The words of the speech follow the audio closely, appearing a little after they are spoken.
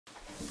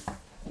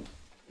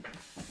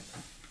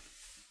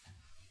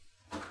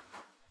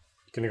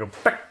Gonna go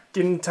back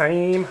in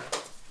time.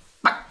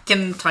 Back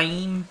in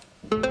time.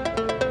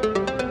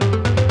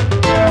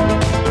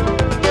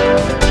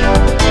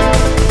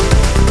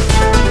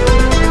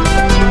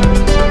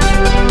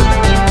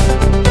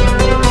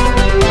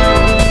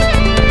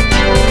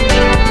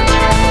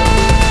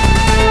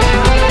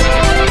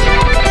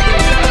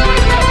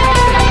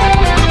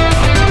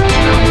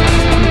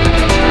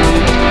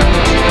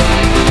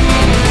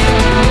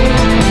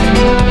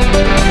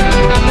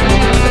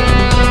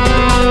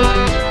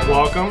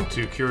 Welcome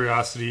to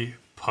Curiosity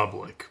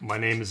Public. My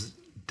name is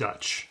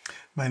Dutch.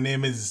 My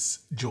name is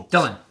Jules.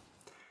 Dylan.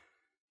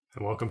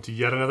 And welcome to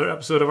yet another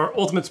episode of our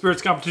Ultimate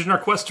Spirits Competition, our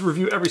quest to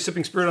review every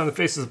sipping spirit on the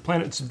face of the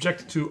planet and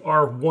subject it to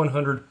our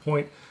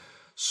 100-point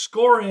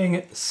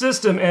scoring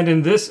system. And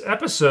in this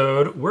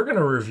episode, we're going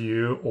to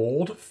review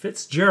Old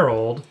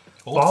Fitzgerald,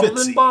 Bottled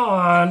and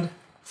Bond,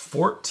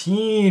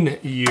 14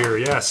 year.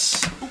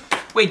 Yes.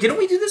 Wait, didn't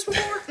we do this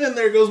before? And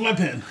there goes my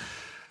pen.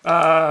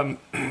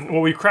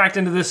 Well, we cracked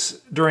into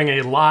this during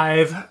a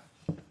live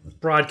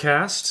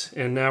broadcast,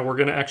 and now we're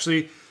going to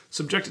actually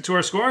subject it to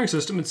our scoring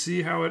system and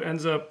see how it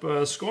ends up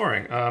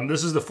scoring.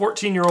 This is the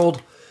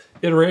 14-year-old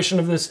iteration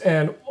of this,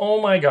 and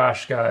oh my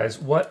gosh, guys,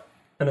 what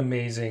an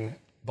amazing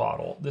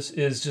bottle. This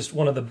is just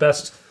one of the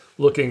best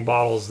looking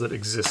bottles that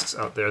exists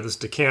out there. This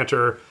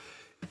decanter.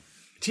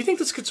 Do you think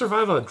this could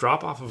survive a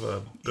drop off of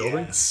a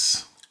building?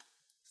 Yes.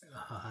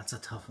 Oh, that's a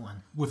tough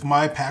one. With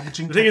my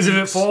packaging The thing is, if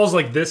it falls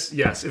like this,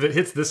 yes. If it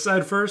hits this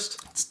side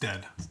first, it's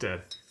dead. it's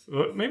dead.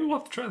 Well, maybe we'll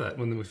have to try that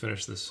when we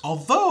finish this.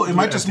 Although, it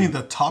might just mean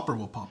the topper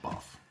will pop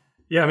off.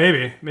 Yeah,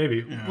 maybe.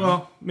 Yeah.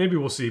 Well, maybe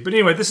we'll see. But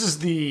anyway, this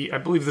is I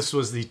believe this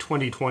was the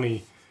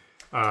 2020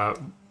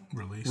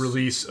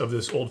 release of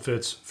this Old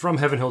Fitz from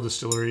Heaven Hill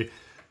Distillery.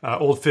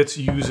 Old Fitz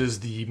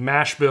uses the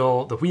mash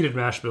bill, the wheated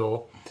mash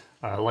bill,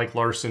 like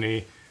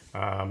Larceny.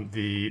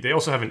 They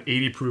also have an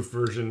 80 proof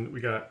version.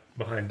 We got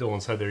behind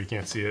Dylan's head there, you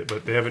can't see it,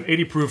 but they have an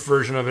 80 proof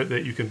version of it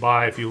that you can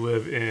buy if you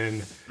live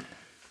in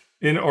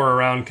or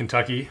around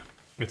Kentucky.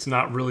 It's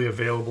not really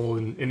available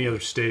in any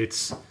other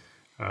states,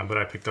 but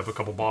I picked up a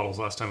couple bottles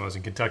last time I was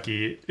in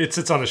Kentucky. It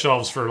sits on the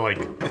shelves for like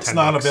It's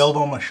not $10.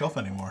 available on my shelf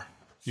anymore.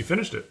 You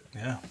finished it.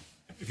 Yeah.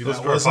 If you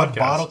listen That to our was a podcast.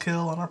 bottle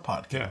kill on our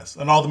podcast.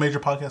 And all the major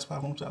podcast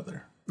platforms out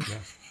there. Yeah.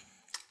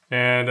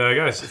 And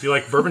guys, if you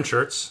like bourbon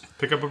shirts,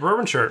 pick up a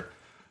bourbon shirt.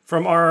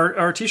 From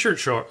our t-shirt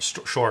shore.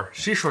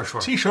 T-shirt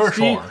shore.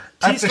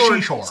 At the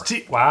seashore.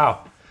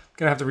 Wow.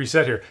 Gonna have to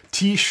reset here.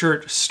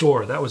 T-shirt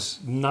store. That was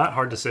not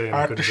hard to say.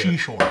 At the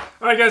seashore.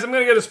 All right, guys, I'm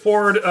gonna get us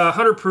poured.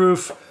 100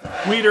 proof,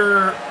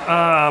 Weeder,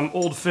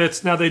 Old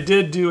Fitz. Now they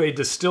did do a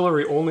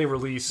distillery-only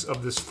release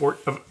of this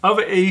of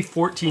a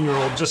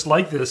 14-year-old just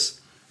like this,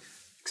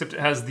 except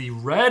it has the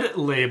red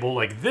label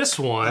like this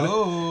one.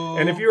 Oh.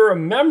 And if you're a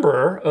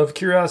member of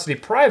Curiosity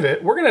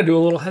Private, we're gonna do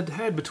a little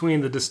head-to-head between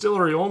the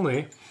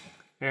distillery-only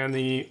and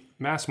the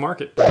mass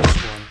market release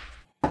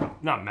one.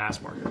 Not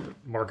mass market, but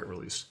market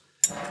release.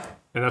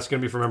 And that's going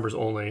to be for members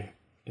only.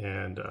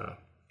 And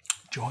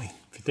Join. if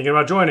you're thinking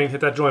about joining, hit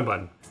that join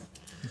button.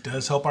 It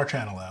does help our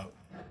channel out.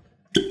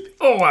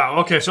 Oh, wow.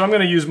 Okay, so I'm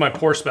going to use my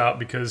pour spout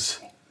because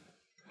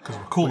Because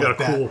we're cool we got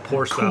like a that. cool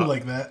pour spout. Cool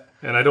like that.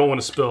 And I don't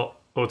want to spill.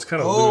 Oh, it's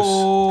kind of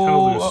loose. Kind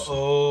of loose.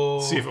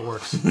 Uh-oh. See if it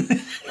works.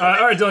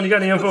 All right, Dylan, you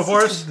got any info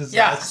for us?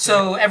 Yeah,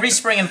 so every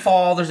spring and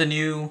fall, there's a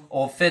new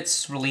Old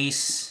Fitz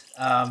release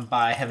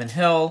by Heaven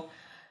Hill.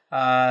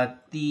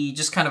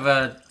 Just kind of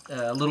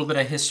a little bit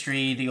of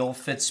history. The Old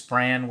Fitz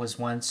brand was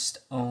once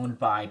owned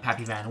by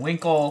Pappy Van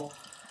Winkle,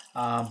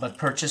 but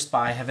purchased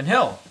by Heaven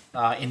Hill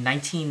in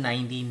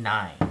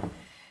 1999.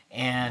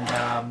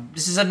 And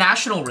this is a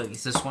national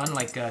release, this one,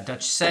 like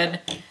Dutch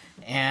said.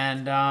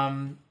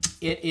 And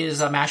it is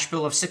a mash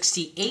bill of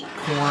 68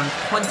 corn,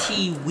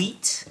 20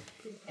 wheat,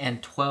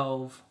 and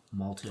 12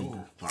 malted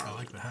barley. I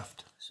like the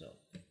heft. So,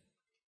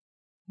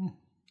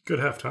 Good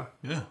heft, huh?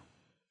 Yeah.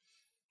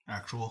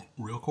 Actual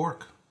real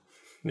cork.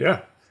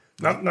 Yeah.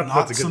 Not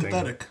that's a good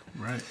synthetic.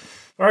 Right.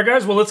 All right,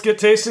 guys. Well, let's get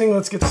tasting.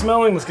 Let's get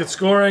smelling. Let's get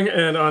scoring.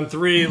 And on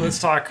three,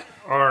 let's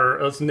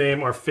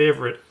name our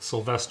favorite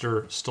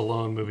Sylvester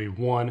Stallone movie.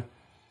 1,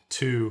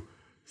 2,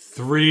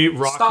 3.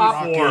 Rocky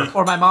stop, 4.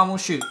 or my mom will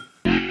shoot.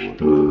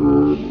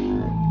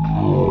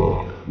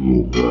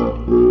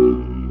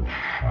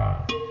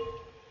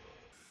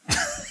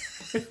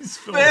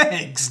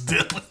 Thanks,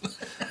 Dylan.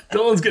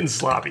 Dylan's getting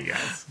sloppy,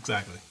 guys.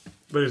 Exactly.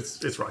 But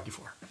it's Rocky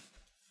 4.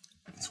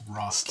 It's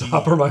Rocky.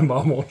 Stop or my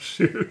mom will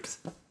shoot.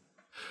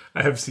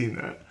 I have seen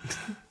that.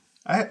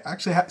 I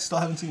actually still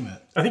haven't seen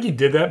that. I think he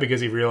did that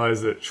because he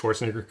realized that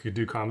Schwarzenegger could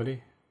do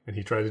comedy, and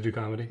he tried to do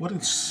comedy. What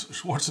did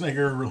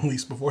Schwarzenegger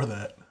release before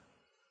that?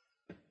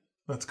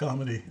 That's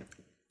comedy.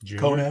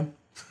 Junior? Conan.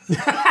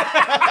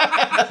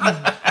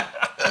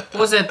 What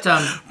was it?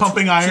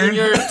 Pumping Iron.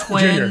 Junior,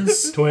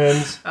 Twins.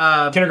 Twins.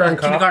 Kindergarten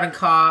Cop. Kindergarten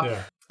Cop.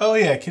 Yeah. Oh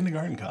yeah,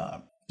 Kindergarten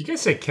Cop. You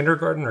guys say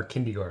kindergarten or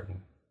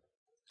kindergarten?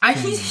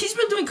 He's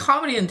been doing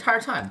comedy the entire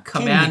time.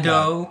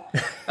 Commando,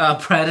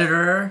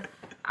 Predator.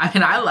 I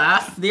mean, I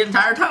laugh the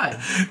entire time.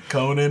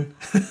 Conan.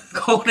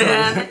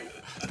 Conan.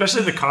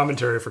 Especially the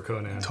commentary for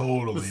Conan.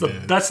 Totally,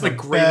 dude. That's the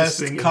greatest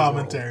thing in the world.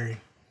 commentary.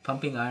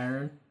 Pumping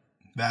Iron.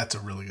 That's a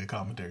really good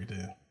commentary,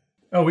 too.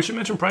 Oh, we should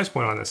mention price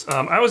point on this.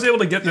 I was able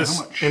to get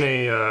this in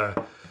a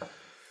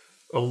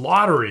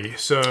lottery.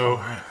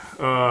 So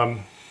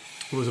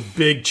it was a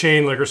big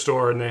chain liquor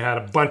store, and they had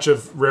a bunch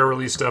of rare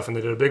release stuff, and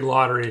they did a big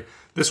lottery.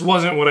 This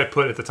wasn't what I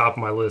put at the top of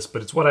my list,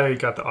 but it's what I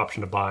got the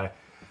option to buy,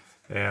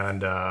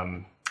 and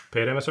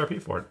paid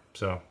MSRP for it.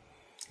 So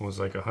it was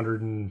like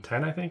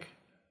 110, I think,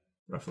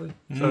 roughly.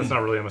 So that's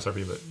not really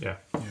MSRP, but yeah.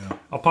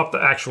 I'll pop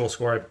the actual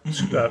score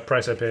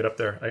price I paid up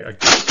there. I off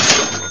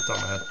the top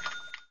of my head.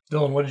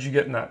 Dylan, what did you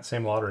get in that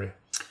same lottery?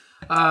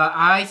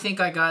 I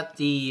think I got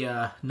the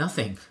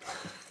nothing.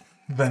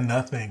 The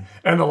nothing.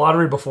 And the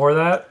lottery before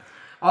that?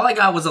 All I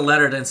got was a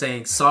letter then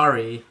saying,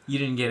 "Sorry, you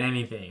didn't get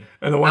anything."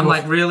 And the one I'm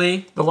like,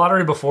 really? The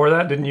lottery before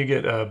that, didn't you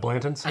get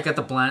Blanton's? I got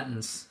the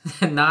Blantons,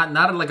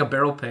 not like a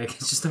barrel pick.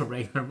 It's just a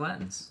regular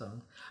Blantons. So,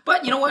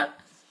 but you know what?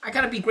 I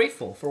gotta be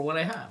grateful for what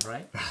I have,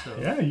 right? So.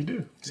 Yeah, you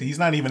do. See, he's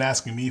not even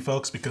asking me,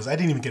 folks, because I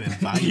didn't even get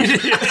invited.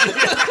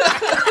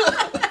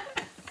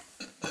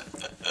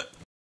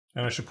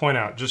 And I should point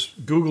out,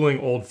 just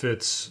Googling Old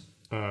Fitz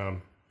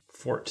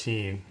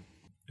 14,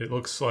 it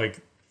looks like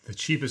the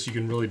cheapest you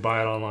can really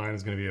buy it online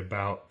is going to be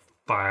about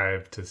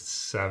 $500 to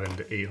 $700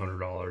 to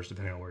 $800,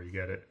 depending on where you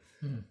get it.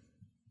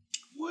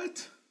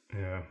 What?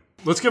 Yeah.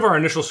 Let's give our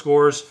initial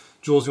scores.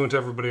 Jules, you want to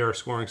tell everybody our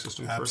scoring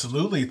system first?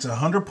 Absolutely. It's a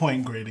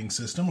 100-point grading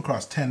system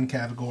across 10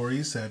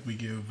 categories that we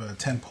give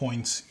 10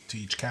 points to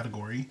each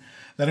category.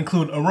 That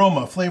include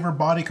aroma, flavor,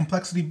 body,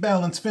 complexity,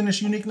 balance,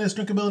 finish, uniqueness,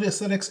 drinkability,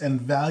 aesthetics, and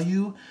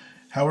value.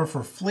 However,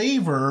 for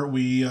flavor,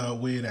 we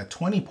weigh it at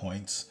 20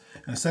 points,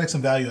 and aesthetics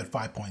and value at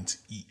 5 points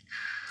each.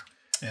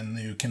 And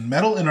you can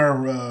medal in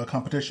our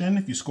competition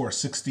if you score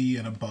 60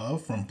 and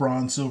above, from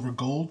bronze, silver,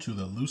 gold to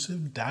the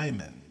elusive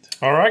diamond.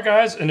 All right,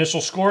 guys,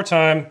 initial score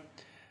time.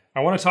 I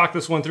want to talk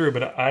this one through,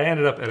 but I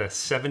ended up at a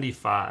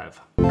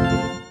 75.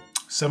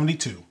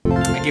 72.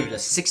 I give it a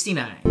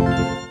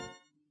 69.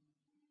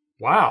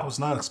 Wow. I was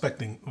not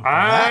expecting that.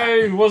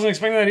 I wasn't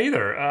expecting that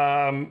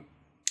either.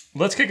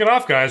 Let's kick it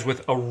off, guys,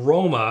 with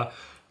aroma.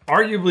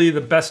 Arguably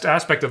the best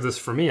aspect of this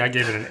for me, I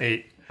gave it an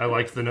 8. I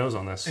liked the nose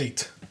on this.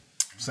 8.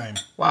 Same.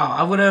 Wow,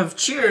 I would have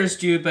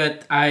cheersed you,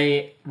 but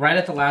right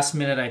at the last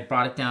minute, I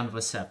brought it down to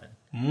a 7.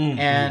 Mm-hmm.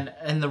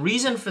 And the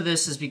reason for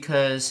this is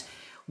because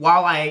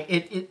while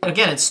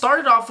it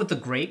started off with the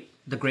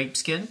grape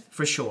skin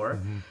for sure,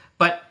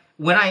 but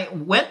when I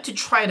went to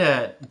try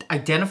to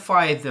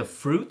identify the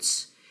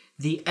fruits,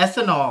 the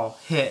ethanol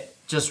hit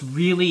just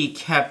really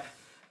kept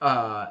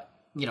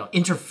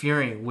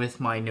interfering with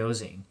my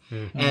nosing.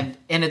 And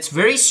it's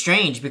very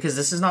strange because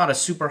this is not a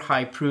super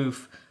high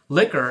proof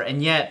liquor,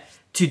 and yet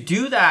to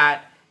do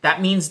that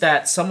means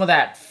that some of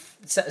that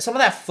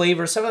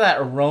flavor, some of that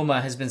aroma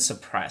has been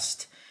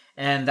suppressed.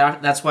 And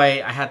that's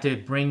why I had to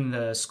bring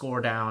the score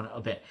down a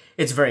bit.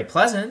 It's very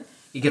pleasant.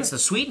 It gets the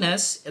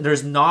sweetness.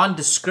 There's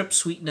nondescript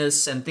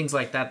sweetness and things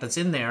like that that's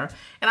in there.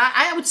 And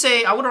I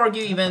would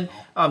argue even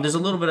there's a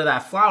little bit of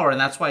that flour, and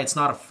that's why it's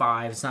not a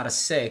 5, it's not a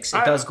 6.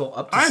 It does go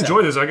up to 7. I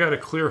enjoy this. I got a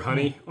clear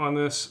honey on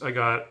this. I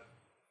got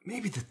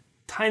maybe the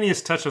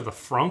tiniest touch of the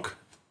frunk.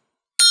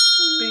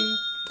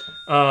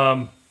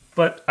 Bing.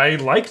 But I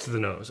liked the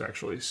nose,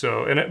 actually.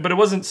 But it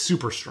wasn't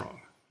super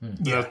strong.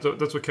 Yeah,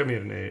 that's what kept me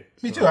at an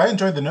 8. Me too. I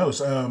enjoyed the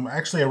nose.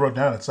 Actually, I wrote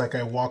down, it's like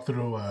I walked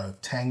through a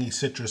tangy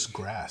citrus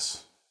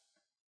grass.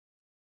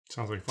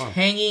 Sounds like fun.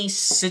 Tangy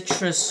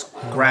citrus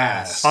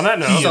grass. On that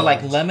note. So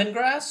like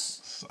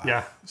lemongrass?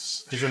 Yeah.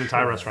 These are in a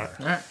Thai restaurant.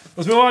 All right.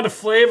 Let's move on to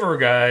flavor,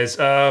 guys.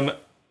 The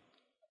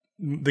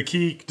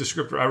key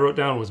descriptor I wrote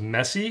down was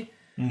messy.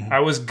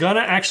 I was going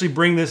to actually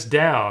bring this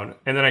down,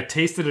 and then I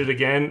tasted it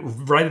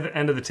again right at the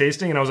end of the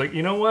tasting, and I was like,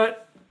 you know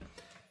what?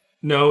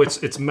 No,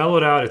 it's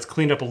mellowed out. It's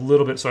cleaned up a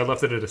little bit, so I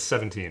left it at a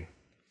 17.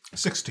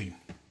 16.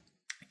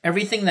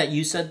 Everything that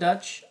you said,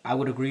 Dutch, I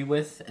would agree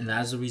with, and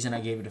that's the reason I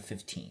gave it a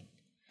 15.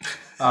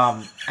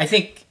 I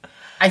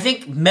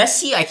think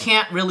messy I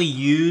can't really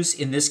use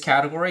in this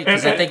category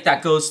because I think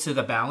that goes to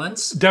the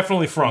balance.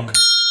 Definitely frunk.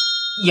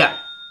 Yeah,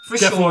 for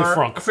Definitely sure.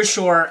 frunk. For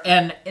sure.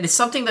 And it's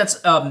something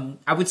that's,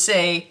 I would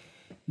say,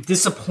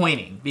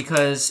 disappointing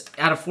because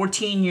at a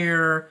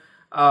 14-year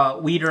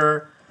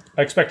weeder,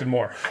 I expected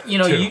more. you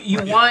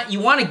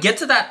want to get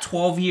to that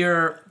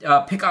 12-year,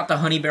 pick out the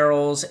honey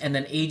barrels and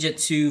then age it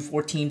to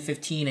 14,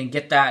 15 and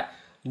get that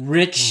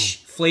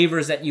rich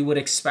flavors that you would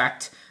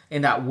expect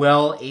in that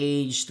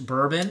well-aged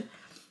bourbon.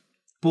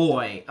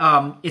 Boy,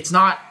 it's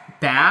not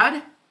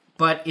bad,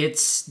 but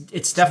it's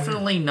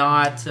definitely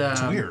not.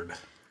 It's weird.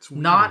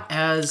 Not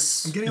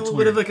as. I'm getting a little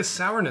bit of like a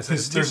sourness. I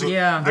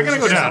gotta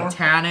go down.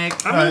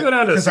 Tannic. I'm gonna go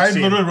down to 16. Because I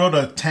literally wrote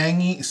a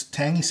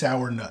tangy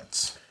sour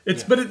nuts.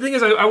 But the thing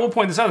is, I will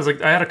point this out, is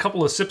like I had a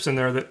couple of sips in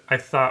there that I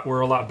thought were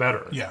a lot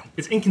better. Yeah.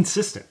 It's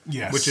inconsistent.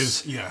 Yes. Which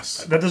is,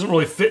 yes. That doesn't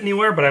really fit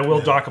anywhere, but I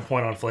will dock a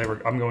point on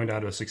flavor. I'm going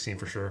down to a 16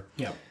 for sure.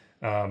 Yeah.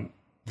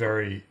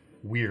 Very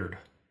weird.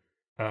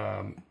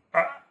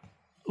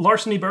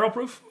 Larceny barrel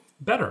proof,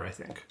 better, I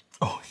think.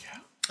 Oh,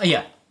 yeah.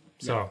 Yeah.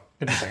 So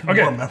interesting.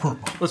 Okay, More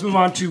memorable. let's move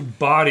on to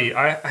body.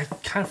 I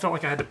kind of felt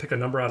like I had to pick a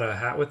number out of a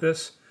hat with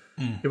this.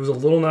 It was a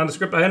little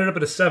nondescript. I ended up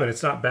at a 7.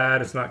 It's not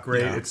bad. It's not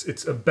great. Yeah.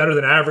 It's a better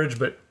than average,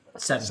 but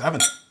 7.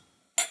 7.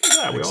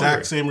 yeah, we all Exact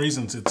agree. same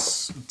reasons.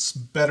 It's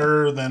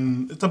better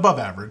than, it's above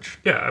average.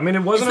 Yeah, I mean,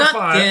 it wasn't It's a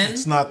not 5. thin.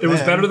 It's not. It was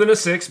thin. better than a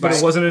 6, but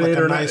it wasn't an like 8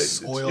 a or 9.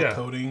 nice oil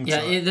coating.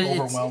 Yeah, It's not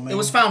overwhelming. it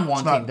was found It's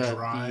wanting not the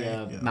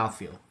dry.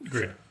 mouthfeel.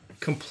 Great.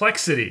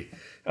 Complexity.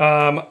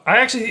 I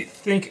actually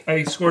think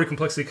I scored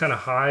complexity kind of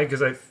high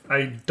because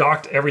I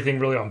docked everything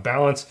really on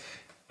balance.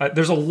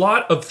 There's a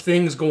lot of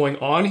things going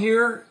on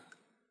here.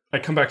 I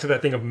come back to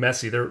that thing of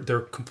messy. They're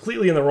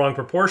completely in the wrong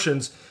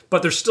proportions,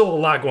 but there's still a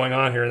lot going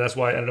on here, and that's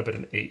why I ended up at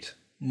an 8.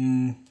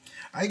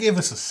 I gave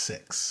this a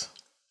 6.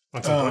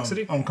 On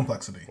complexity? On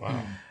complexity.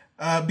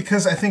 Wow.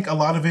 Because I think a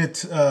lot of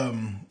it,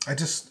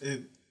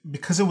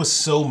 because it was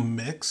so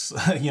mixed,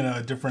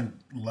 at different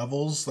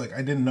levels, like I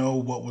didn't know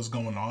what was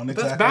going on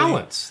exactly. That's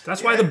balance.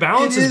 That's why the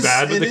balance is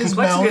bad, but the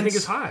complexity I think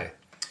is high.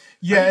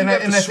 Yeah, and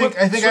I think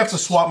I have to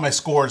switch. swap my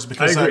scores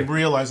because I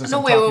realized as No,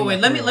 I'm wait.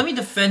 talking Let through. me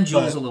defend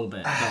Jules a little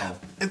bit.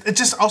 Though. It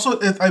just also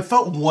I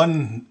felt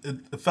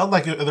it felt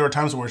like there were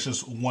times where it's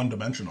just one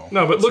dimensional.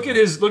 No, but look at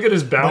his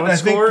balance But I think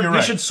score. you're You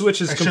right. should switch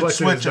his I should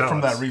complexity switch to it from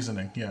balance. that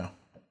reasoning. Yeah.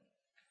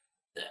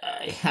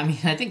 I mean,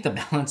 I think the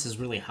balance is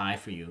really high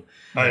for you.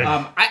 I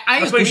I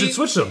That's why agree. you should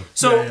switch them.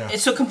 So Yeah.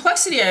 so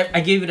complexity,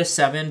 I gave it a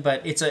 7,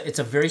 but it's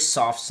a very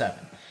soft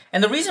 7.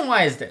 And the reason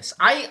why is this: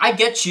 I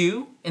get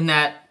you in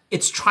that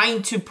it's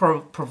trying to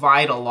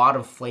provide a lot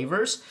of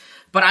flavors,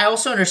 but I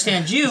also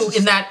understand you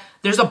in that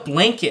there's a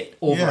blanket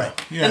over Yeah,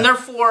 it, yeah. and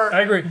therefore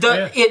I agree.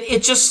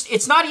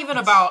 It's not even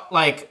about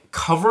like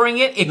covering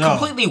it; it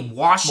completely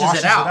washes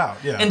it out.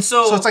 Yeah. And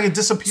so it's like it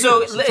disappears.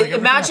 So It's like everything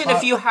imagine I if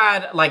thought- you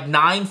had like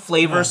 9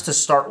 flavors to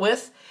start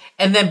with,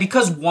 and then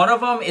because one of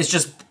them is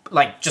just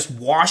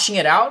washing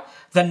it out,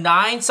 the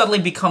 9 suddenly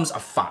becomes a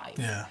 5.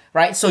 Yeah.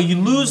 Right? So you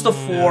lose the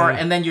 4,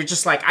 and then you're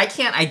just like, I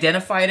can't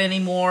identify it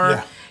anymore.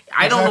 Yeah.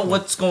 I don't know Exactly.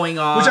 what's going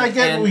on. Which I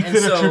get and, we and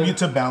could so- attribute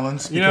to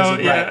balance because You know,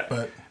 of yeah. that,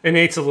 but An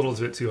 8's a little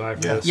bit too high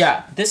for this.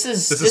 Yeah, this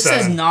is It's a this is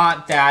 7.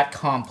 not that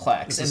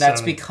complex, and a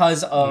that's 7.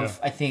 because of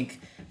I think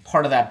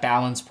part of that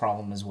balance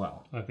problem as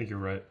well. I think you're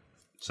right.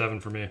 7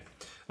 for me.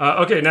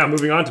 Okay, now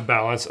moving on to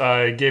balance.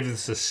 I gave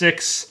this a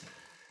 6.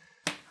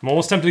 I'm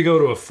almost tempted to go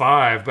to a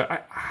 5,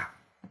 but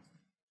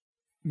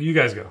you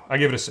guys go. I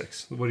gave it a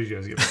 6. What did you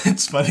guys give it?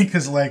 it's funny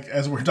because like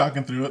as we're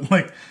talking through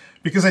it,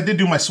 because I did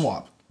do my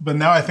swap, but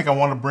now I think I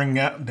want to bring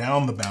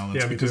down the balance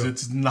Yeah, me because too.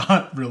 it's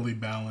not really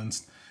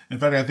balanced. In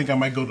fact, I think I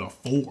might go to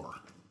 4.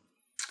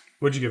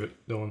 What'd you give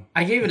it, Dylan?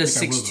 I gave it a I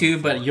 6 will too,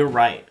 but you're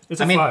right.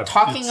 It's a I mean, 5.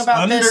 talking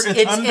about this,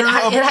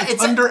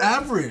 It's under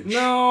average.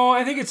 No,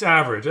 I think it's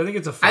average. I think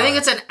it's a 5. I think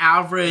it's an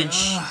average.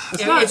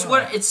 not-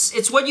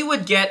 It's what you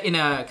would get in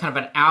a kind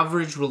of an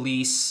average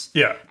release.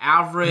 Yeah.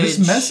 Average.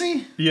 It's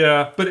messy.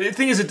 Yeah, but the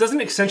thing is, it doesn't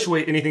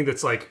accentuate anything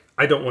that's like,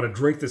 I don't want to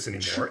drink this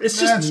anymore. It's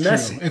That's just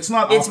messy. true. It's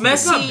not. It's off-putting.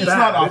 messy. It's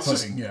not Bad. It's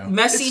off-putting. Yeah.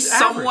 Messy, It's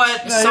somewhat,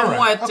 average. Yeah, you're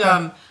right.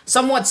 Okay.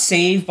 somewhat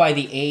saved by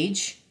the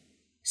age,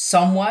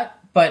 somewhat,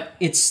 but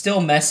it's still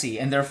messy,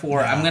 and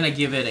therefore I'm gonna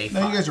give it a 5.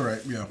 No, you guys are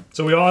right. Yeah.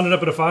 So we all ended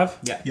up at a 5?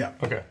 Yeah. Yeah.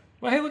 Okay.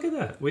 Well, hey, look at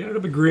that. We ended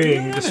up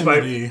agreeing despite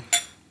Anybody-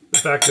 the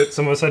fact that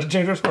some of us had to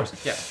change our scores.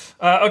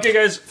 Yeah. Okay,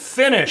 guys,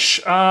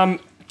 finish. I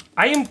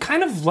am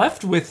kind of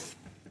left with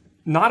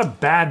not a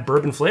bad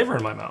bourbon flavor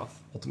in my mouth,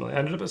 ultimately. I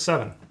ended up at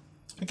 7.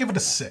 I give it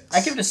a 6.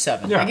 I give it a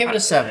 7. Yeah, I give it a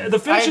 7. The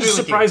finish I agree is with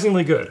you.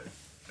 surprisingly good,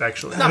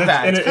 actually. Not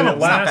bad. And It's it, and kinda- it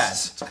it's not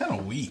lasts. It's kind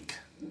of weak.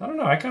 I don't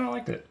know. I kind of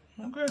liked it.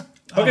 Okay.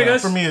 Okay,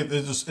 guys. For me,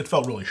 it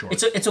felt really short.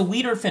 It's a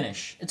weeder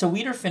finish. It's a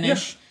weeder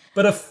finish.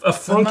 But a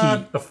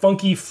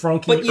funky,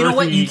 But you know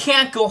what? earthy- You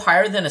can't go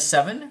higher than a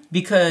 7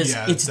 because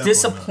Yeah, it's definitely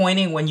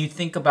disappointing when you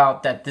think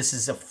about that this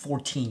is a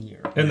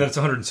 14-year. And that's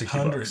 160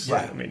 100, bucks.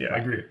 right. I mean, yeah, I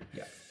agree.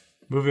 Yeah.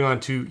 Moving on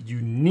to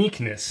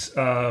uniqueness.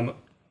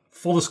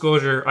 Full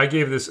disclosure, I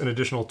gave this an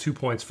additional 2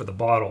 points for the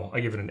bottle. I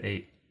give it an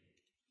 8.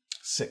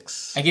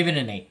 6. I give it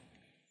an 8.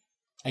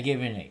 I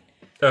gave it an 8.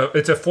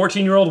 It's a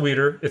 14-year-old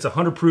weeder. It's a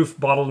 100 proof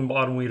bottled and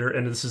bottom weeder,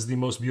 and this is the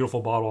most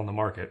beautiful bottle on the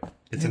market.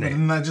 It's an 8.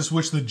 And I just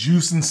wish the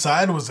juice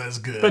inside was as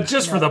good. But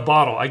just for the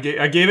bottle, I gave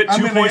it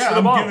 2 points for the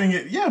I'm bottle. giving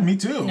it. Yeah, me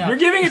too. No. You're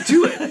giving it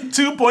 2.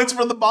 2 points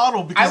for the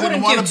bottle because I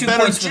wouldn't want give a 2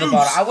 better points for the juice.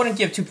 bottle. I wouldn't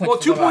give 2 points Well,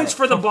 for 2 the points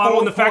bottle. for the bottle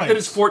and the fact that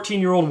points. it's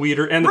 14-year-old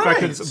weeder and the fact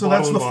that Right. it's a So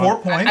that's bottle the and 4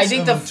 bottom. points. I think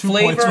and the then 2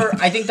 points flavor.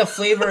 for- I think the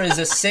flavor is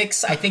a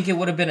 6. I think it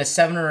would have been a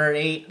 7 or an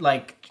 8,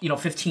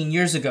 15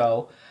 years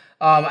ago.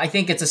 I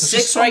think it's a 6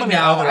 just so right many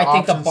now. other I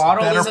think the options,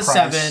 bottle better is a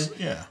price. 7.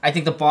 Yeah. I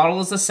think the bottle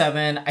is a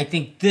 7. I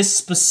think this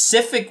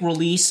specific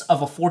release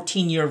of a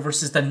 14-year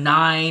versus the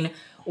 9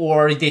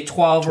 or the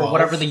 12 or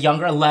whatever the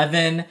younger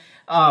 11.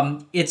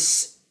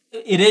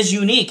 It is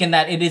unique in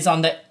that it is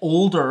on the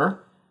older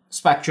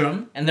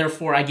spectrum, and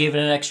therefore I gave it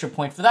an extra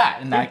point for that,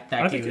 and that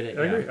I gave think, it.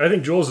 I agree. I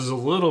think Jules is a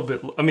little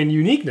bit. I mean,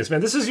 uniqueness, man.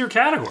 This is your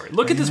category.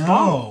 Look at this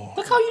bottle. No,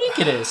 Look how unique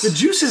it The is.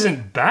 juice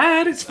isn't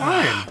bad. It's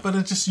fine. but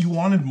it just you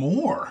wanted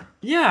more.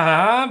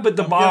 Yeah, but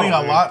the bottle. Getting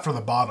a lot for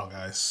the bottle,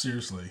 guys.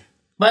 Seriously.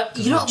 But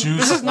you know,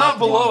 juice This is not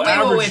below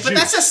average But juice.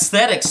 that's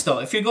aesthetics, though.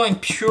 If you're going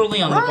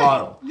purely on the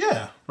bottle,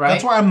 Yeah. Right?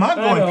 That's why I'm not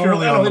I going know,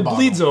 purely I know, on the it bottle.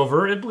 bleeds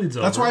over. It bleeds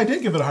over. That's why I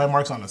did give it high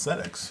marks on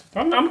aesthetics.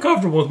 I'm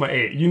comfortable with my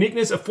 8.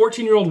 Uniqueness, a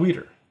 14-year-old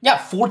wheater. yeah,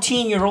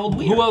 14-year-old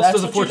wheater. Who else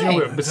That's does a what you're 14-year-old saying.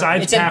 wheater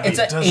besides It's a Pappy?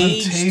 Doesn't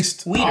aged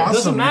taste wheater. awesome.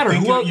 Doesn't matter.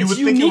 You would It's think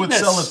it would uniqueness.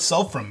 sell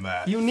itself from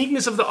that.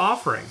 Uniqueness of the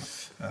offering.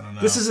 I don't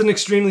know. This is an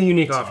extremely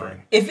unique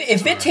offering.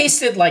 If it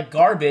tasted like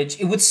garbage,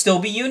 it would still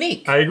be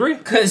unique. I agree.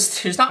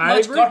 Because there's not I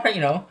much agree. garbage,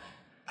 you know.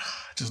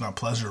 just not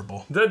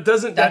pleasurable. That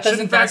doesn't. That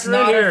shouldn't that's factor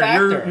in not a here.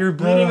 factor. You're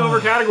bleeding over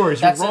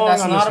categories. You're wrong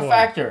That's on not this a one.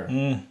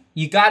 factor.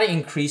 You got to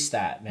increase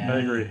that, man. I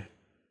agree.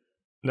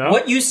 No,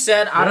 What you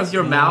said out of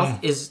your Mm. mouth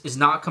is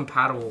not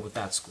compatible with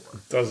that score.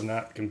 does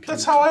not compute.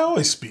 That's how I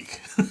always speak.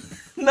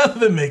 None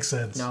of it makes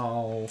sense.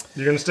 No.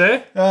 You're gonna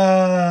stay.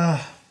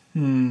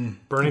 Burning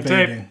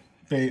tape.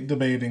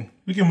 Debating.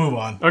 We can move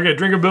on. Okay,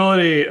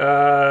 drinkability.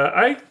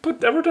 I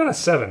wrote down a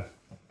 7.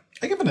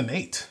 I give it an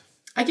 8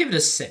 I give it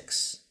a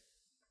 6.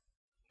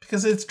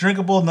 because it's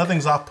drinkable.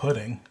 Nothing's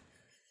off-putting.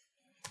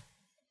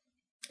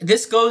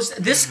 This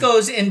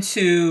goes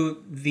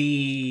into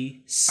the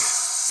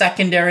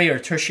secondary or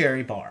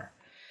tertiary bar.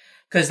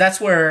 Because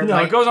that's where No,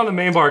 it goes on the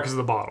main bar because of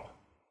the bottle.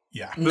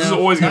 Yeah, This is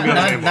always gonna be on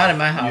the main bar. not in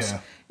my house. Yeah.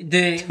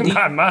 The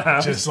Not my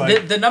house. just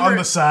like the number- on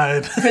the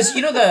side. Because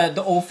you know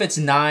the Old Fitz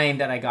 9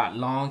 that I got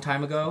long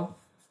time ago?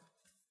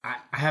 I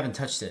haven't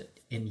touched it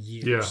in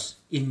years.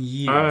 Yeah. In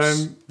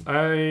years.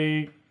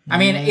 I I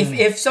mean,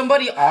 if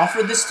somebody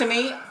offered this to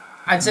me,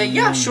 I'd say,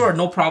 yeah, sure,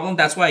 no problem.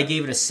 That's why I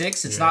gave it a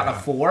 6. It's not a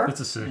 4. It's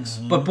a 6.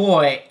 But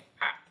boy,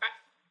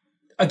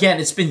 again,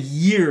 it's been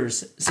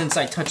years since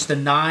I touched the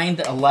 9,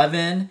 the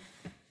 11.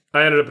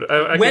 I ended up.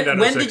 I came down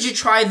to When 6. did you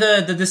try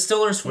the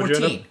Distiller's What'd you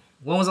end 14?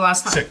 When was the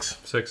last time? 6.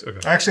 6. Okay.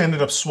 I actually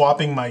ended up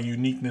swapping my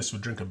uniqueness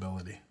with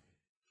drinkability.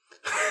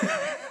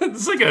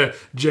 It's like a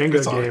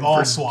Jenga game all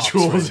for swaps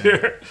Jules right now.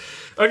 here.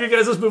 Okay,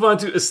 guys, let's move on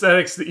to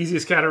aesthetics. The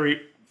easiest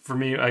category for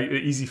me,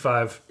 easy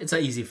 5. It's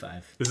an easy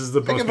 5. This is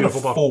the I most give it a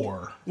beautiful bottle.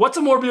 4. What's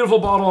a more beautiful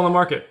bottle on the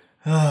market?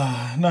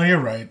 No, you're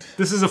right.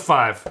 This is a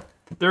 5.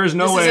 There is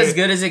no This way. is as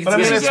good as it But I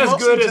mean, This gets. is it's as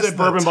mostly good as just a the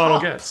bourbon bottle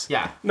top. gets.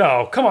 Yeah.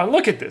 No, come on,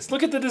 look at this.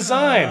 Look at the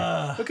design.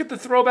 Look at the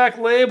throwback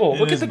label.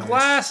 Look at is the nice.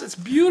 glass. It's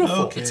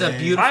beautiful. Okay. It's a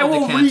beautiful I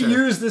will decanter.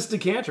 reuse this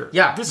decanter.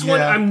 Yeah. This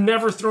one, Yeah. I'm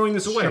never throwing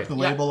this away. Strip the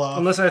label off.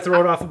 Unless I throw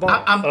it off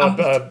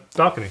a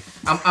balcony.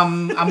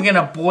 I'm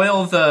gonna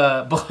boil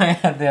the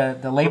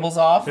labels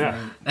off. Yeah.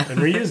 And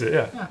reuse it,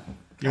 yeah.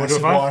 You want to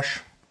Acid do a 5? wash.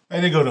 I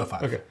did go to a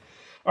 5. Okay.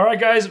 All right,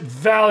 guys.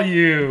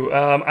 Value.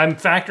 I'm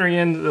factoring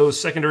in those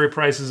secondary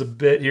prices a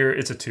bit here.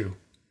 It's a 2.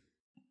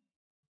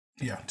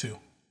 Yeah, 2.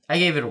 I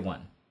gave it a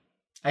 1.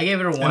 I gave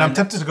it a 1. And I'm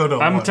tempted to go to a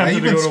 1. I tempted to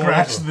even go to a 1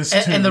 scratched also. this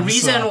too. And the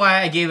reason so-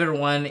 why I gave it a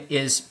 1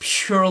 is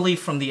purely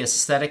from the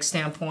aesthetic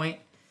standpoint,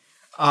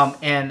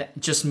 and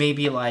just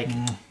maybe like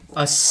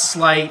a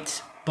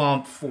slight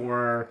bump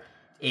for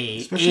a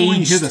Especially when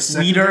you hear the aged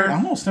secondary, leader,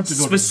 I'm almost tempted to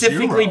go to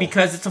specifically 0.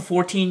 because it's a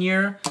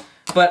 14-year.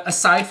 But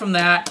aside from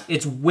that,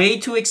 it's way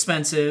too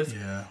expensive.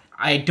 Yeah.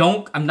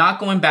 I'm not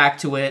going back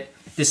to it.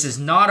 This is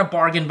not a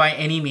bargain by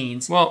any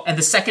means. Well, and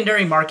the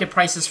secondary market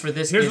prices for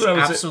this here's is what I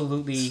would say.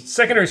 absolutely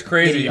Secondary's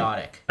crazy.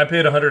 idiotic. I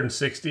paid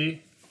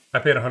 $160. I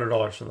paid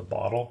 $100 for the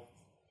bottle.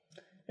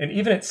 And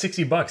even at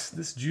 $60,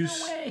 this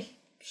juice way.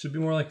 should be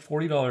more like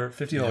 $40,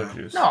 $50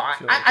 juice. No,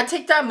 I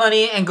take that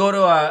money and go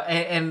to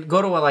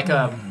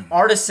a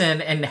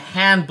artisan and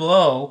hand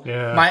blow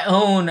Yeah. my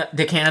own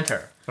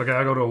decanter. Okay,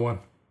 I'll go to a 1.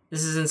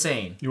 This is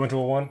insane. You went to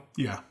a 1?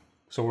 Yeah.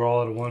 So we're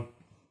all at a 1.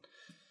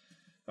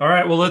 All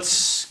right, well,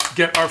 let's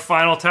get our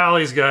final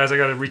tallies, guys. I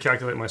got to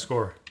recalculate my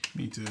score.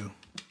 Me too.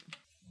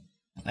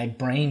 My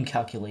brain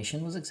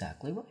calculation was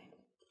exactly right.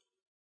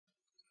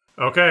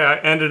 Okay, I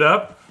ended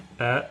up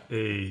at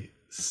a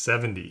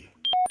 70.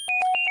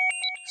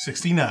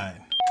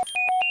 69.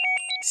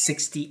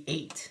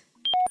 68.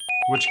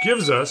 Which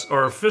gives us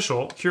our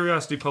official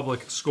Curiosity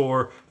Public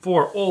score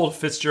for Old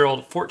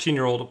Fitzgerald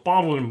 14-year-old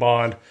bottled in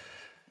bond,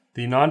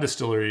 the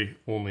non-distillery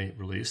only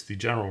release, the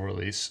general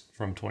release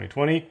from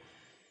 2020.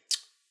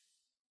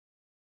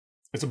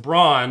 It's a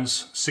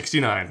bronze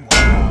 69.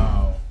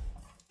 Wow.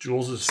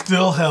 Jules'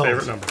 Still held.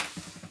 favorite number.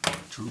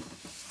 True.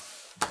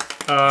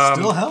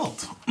 Still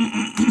held.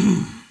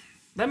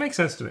 That makes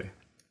sense to me.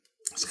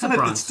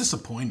 It's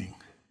disappointing.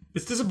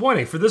 It's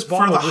disappointing. For this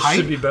bottle, the this hype-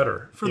 should be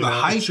better. for the It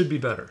hype- should be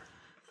better.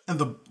 And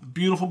the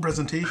beautiful I don't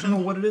presentation. know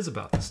what it is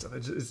about this stuff.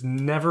 It's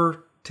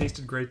never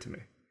tasted great to me.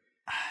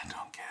 I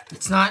don't get it.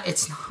 It's not.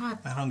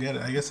 I don't get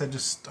it. I guess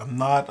I'm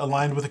not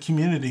aligned with the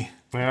community.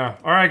 Yeah.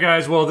 All right,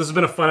 guys. Well, this has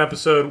been a fun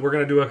episode. We're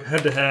going to do a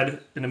head-to-head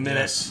in a minute.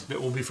 Yes.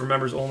 That will be for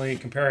members only,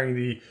 comparing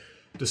the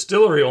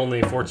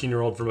distillery-only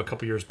 14-year-old from a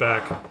couple years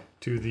back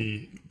to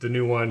the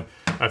new one.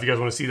 If you guys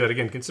want to see that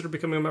again, consider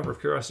becoming a member of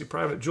Curiosity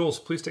Private. Jules,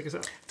 please take us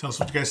out. Tell us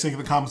what you guys think in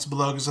the comments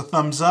below. Give us a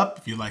thumbs up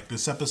if you like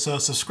this episode.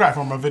 Subscribe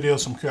for more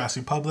videos from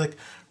Curiosity Public.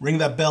 Ring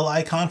that bell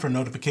icon for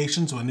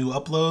notifications when new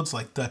uploads,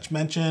 like Dutch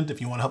mentioned. If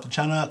you want to help the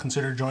channel out,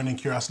 consider joining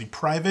Curiosity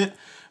Private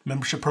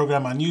membership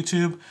program on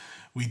YouTube.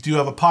 We do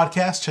have a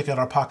podcast. Check out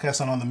our podcast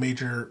on all the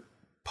major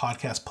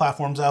podcast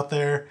platforms out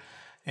there.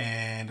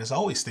 And as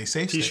always, stay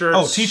safe.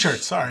 T-shirts.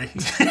 T-shirts. Sorry.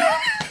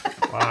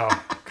 Wow.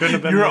 Couldn't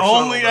have been You're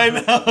more only, subtle,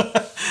 I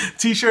know.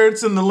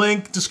 T-shirts in the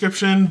link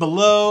description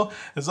below.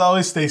 As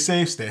always, stay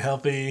safe, stay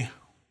healthy.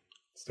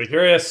 Stay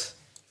curious.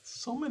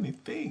 So many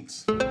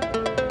things.